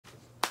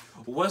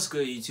What's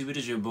good, YouTube? It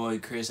is your boy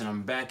Chris, and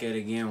I'm back at it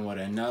again with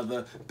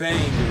another banger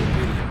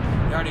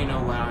video. You already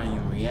know what I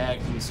am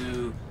reacting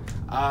to.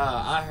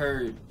 I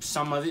heard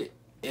some of it.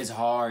 It's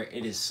hard.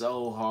 It is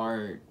so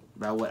hard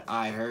about what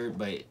I heard,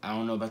 but I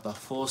don't know about the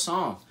full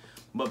song.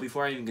 But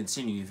before I even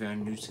continue, if you're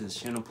new to this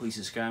channel, please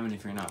subscribe, and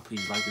if you're not,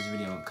 please like this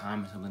video and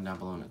comment something down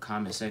below in the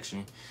comment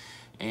section.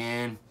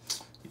 And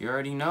you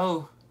already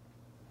know,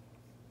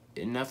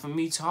 enough of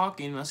me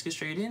talking. Let's get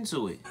straight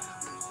into it.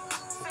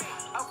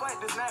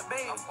 Does not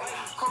bathe,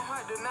 cold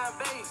heart does not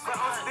bathe, but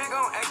I'm still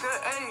gon' act the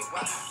A.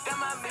 Damn,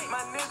 I make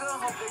my nigga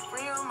hope they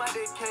free on my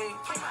decade.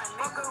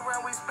 Fuck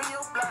around, we spin your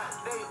block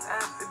day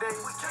after day.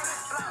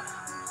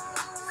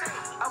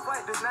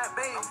 White does not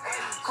bathe,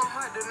 cold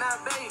heart does not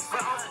bathe,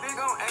 but I'm still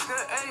gon' act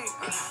the A.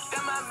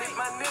 Damn, I make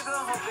my nigga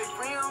hope they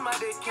free on my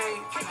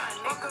decade.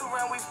 Fuck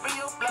around, we spin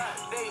your block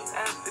day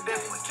after day.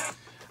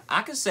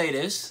 I could say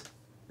this.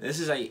 This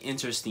is an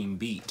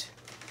interesting beat.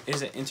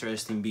 It's an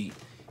interesting beat.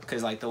 Cause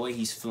like the way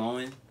he's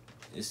flowing,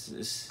 it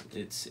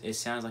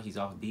sounds like he's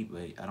off beat,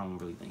 but I don't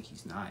really think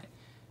he's not.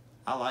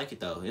 I like it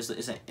though. It's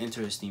an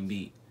interesting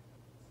beat,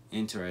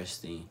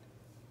 interesting.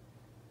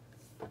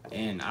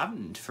 And I've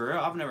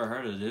never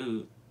heard of the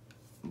dude,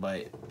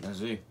 but let's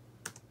see.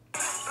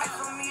 I'm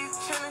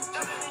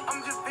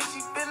just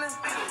bitchy feeling.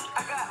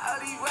 I got all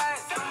these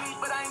rides on me,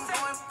 but I ain't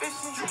going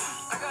fishing.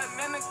 I got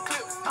nana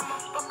clips. I'ma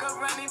fuck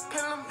around and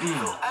peel them.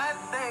 So I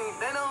think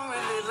they don't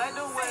really like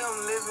the way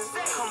I'm living.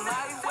 Come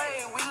my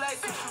way, we like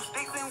to shoot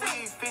sticks and we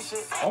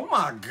fishing. Oh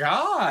my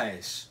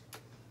gosh.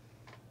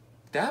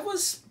 That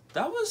was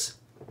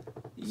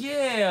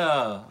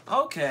yeah,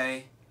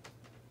 okay.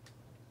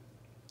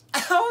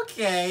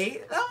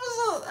 Okay.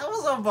 That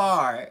was a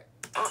bar.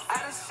 I'm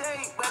out of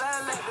shape, but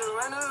I like to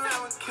run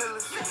around with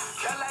killers.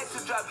 Y'all like to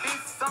drop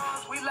big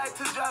songs, we like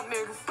to drop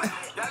niggas.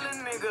 Y'all a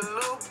nigga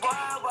little boy,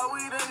 while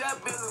we done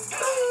got bigger.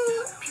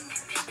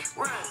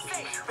 Run,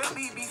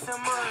 baby be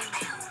some money.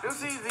 Them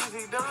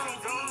CZZ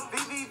don't,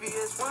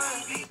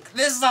 BBBS1.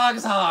 This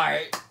song's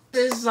hard.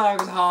 This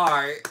song's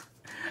hard.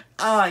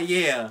 Oh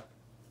yeah.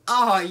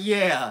 Oh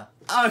yeah.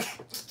 Okay.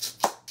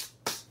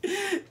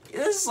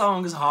 This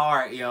song's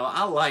hard, yo.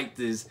 I like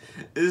this.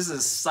 This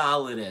is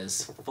solid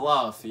as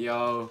fluff,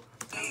 yo.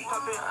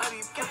 Poppin' all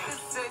these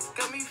sex,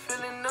 got me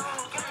feeling numb.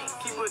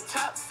 Keep a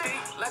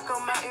chopstick like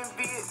I'm out in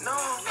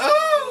Vietnam.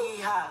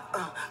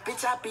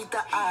 Bitch, I beat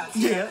the odds.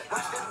 Yeah.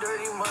 Watch the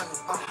dirty money.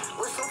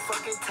 We're so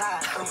fucking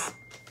tired.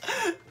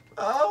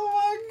 Oh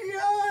my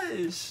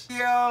gosh.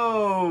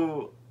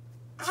 Yo.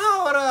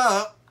 Hold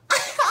up.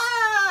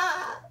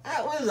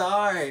 That was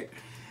hard.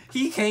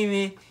 He came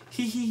in.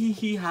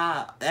 He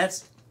hot.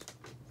 That's.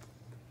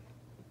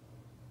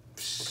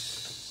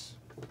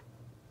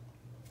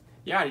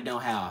 You already know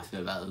how I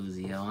feel about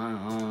Uzi, yo.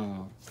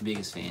 I'm the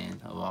biggest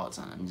fan of all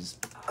time. Just.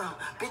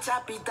 Bitch,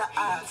 I beat the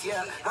odds,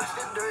 yeah. Watch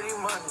the dirty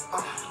money.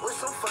 We're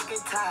so fucking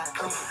tired.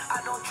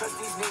 I don't trust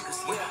these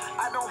niggas, yeah.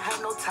 I don't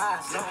have no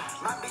ties. No.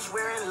 My bitch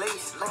wearing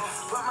lace,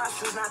 but my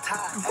shoes not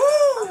tied.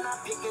 I'm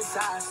not picking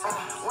sides.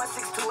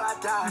 162, I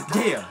die.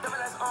 Yeah. Double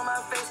that's on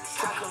my face,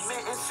 try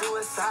committing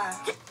suicide.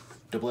 Yeah.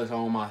 The blood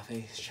on my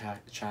face,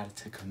 tried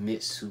to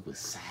commit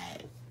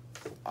suicide.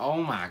 Oh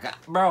my god,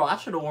 bro! I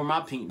should have worn my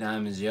pink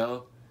diamonds,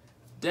 yo.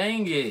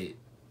 Dang it!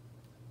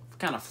 I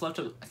kind of fluffed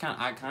up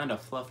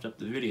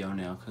the video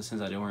now, cause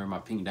since I didn't wear my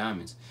pink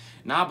diamonds.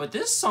 Nah, but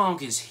this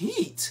song is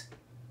heat.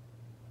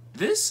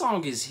 This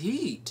song is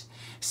heat.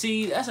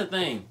 See, that's the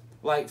thing.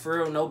 Like for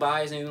real, no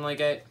bias, anything like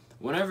that.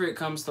 Whenever it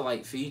comes to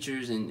like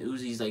features and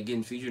Uzi's like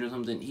getting featured or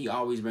something, he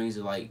always brings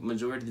it. Like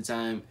majority of the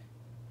time,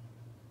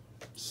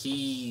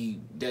 he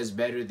does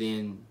better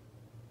than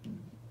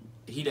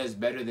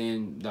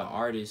the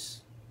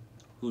artist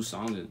whose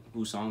song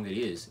it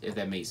is, if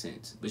that makes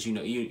sense. But you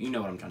know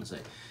what I'm trying to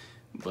say.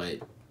 But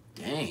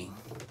dang.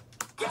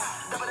 Yeah,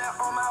 double that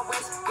on my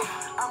waist. Yeah,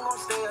 I'm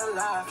gonna stay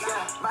alive.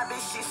 Yeah, my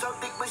bitch she so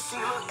thick, but she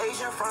look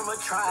Asian from a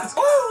tribe.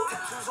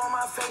 Tattoos on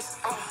my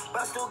face,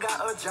 but I still got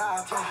a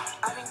job.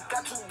 I didn't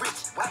got too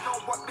rich. I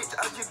don't want bitch,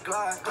 I just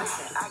glide.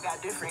 Listen, I got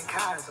different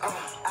kinds.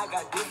 I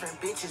got different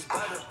bitches,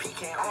 butter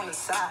pecan on the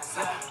side.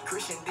 Yeah,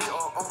 Christian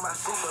Dior on my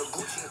super,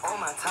 Gucci on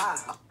my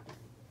tie.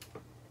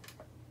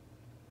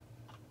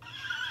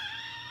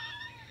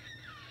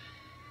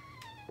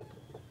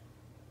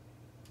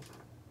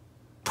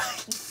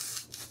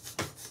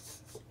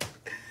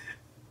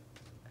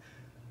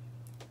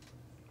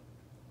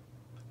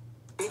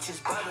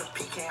 Bitches, butter,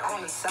 pecan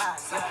on the side,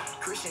 yeah.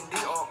 Christian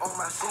Dior on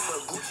my super,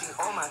 Gucci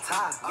on my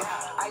tie,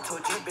 yeah. I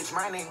told your bitch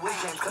my name was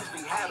James cause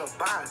we had a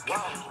bond,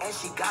 yeah. And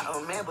she got a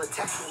man but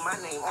tattooed my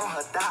name on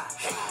her thigh.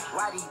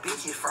 Why these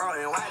bitches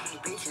frauding, why these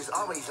bitches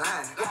always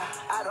lying, yeah.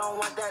 I don't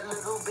want that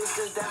little bitch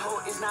cause that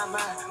hoe is not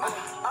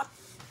mine.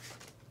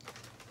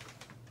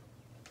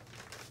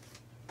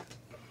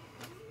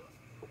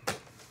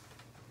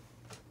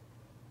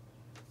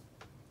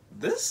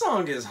 This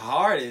song is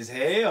hard as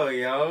hell,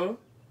 yo.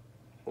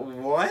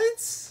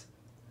 What?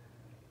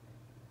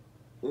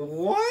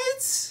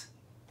 What?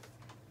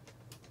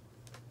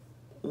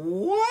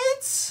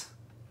 What?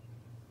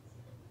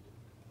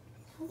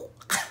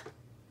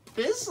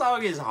 This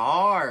song is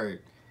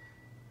hard.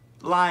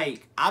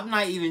 Like, I'm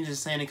not even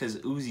just saying it because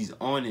Uzi's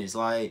on this.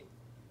 Like,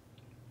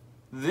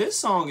 this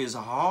song is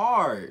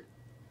hard.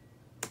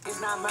 It's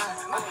not mine.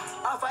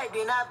 I'll fight,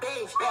 then I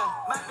beige. Yeah,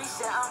 my bitch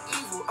said I'm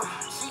evil.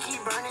 She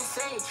keep burning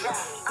sage. Yeah,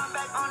 I'm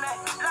back on that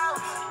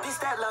love. This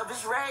that love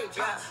is rage.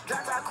 Yeah,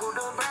 drop top cool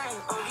the brain.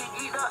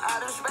 You eat up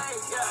out of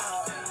space. Yeah.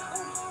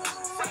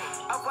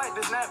 I fight,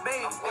 this not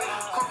beige.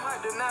 Come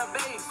right, this not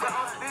beige. But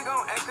I'm still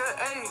gon' act her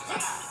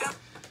age.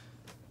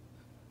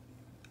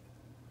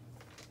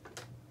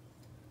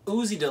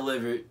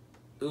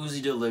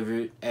 Uzi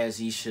delivered as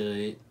he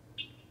should.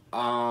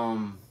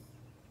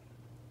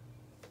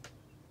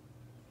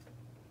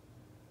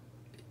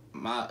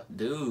 My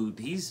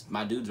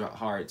dude's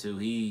hard too.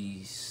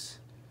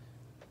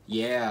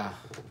 Yeah,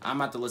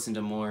 I'm about to listen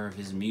to more of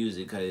his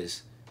music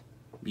because,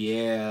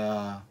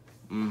 yeah,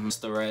 It's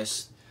the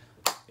rest.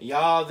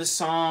 Y'all, this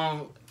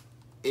song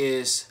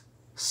is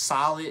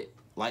solid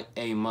like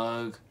a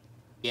mug.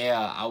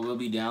 Yeah, I will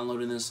be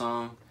downloading this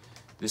song.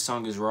 This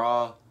song is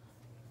raw.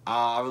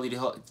 I really do.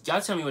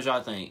 Y'all tell me what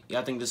y'all think.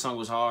 Y'all think this song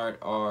was hard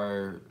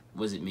or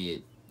was it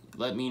mid?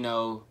 Let me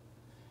know.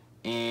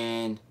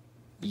 And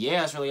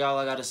yeah, that's really all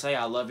I gotta say.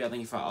 I love y'all.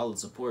 Thank you for all the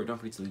support. Don't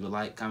forget to leave a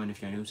like, comment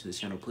if you're new to this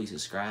channel. Please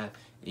subscribe.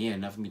 And yeah,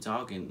 enough of me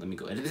talking. Let me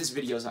go edit this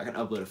video so I can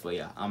upload it for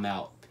y'all. I'm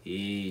out.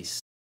 Peace.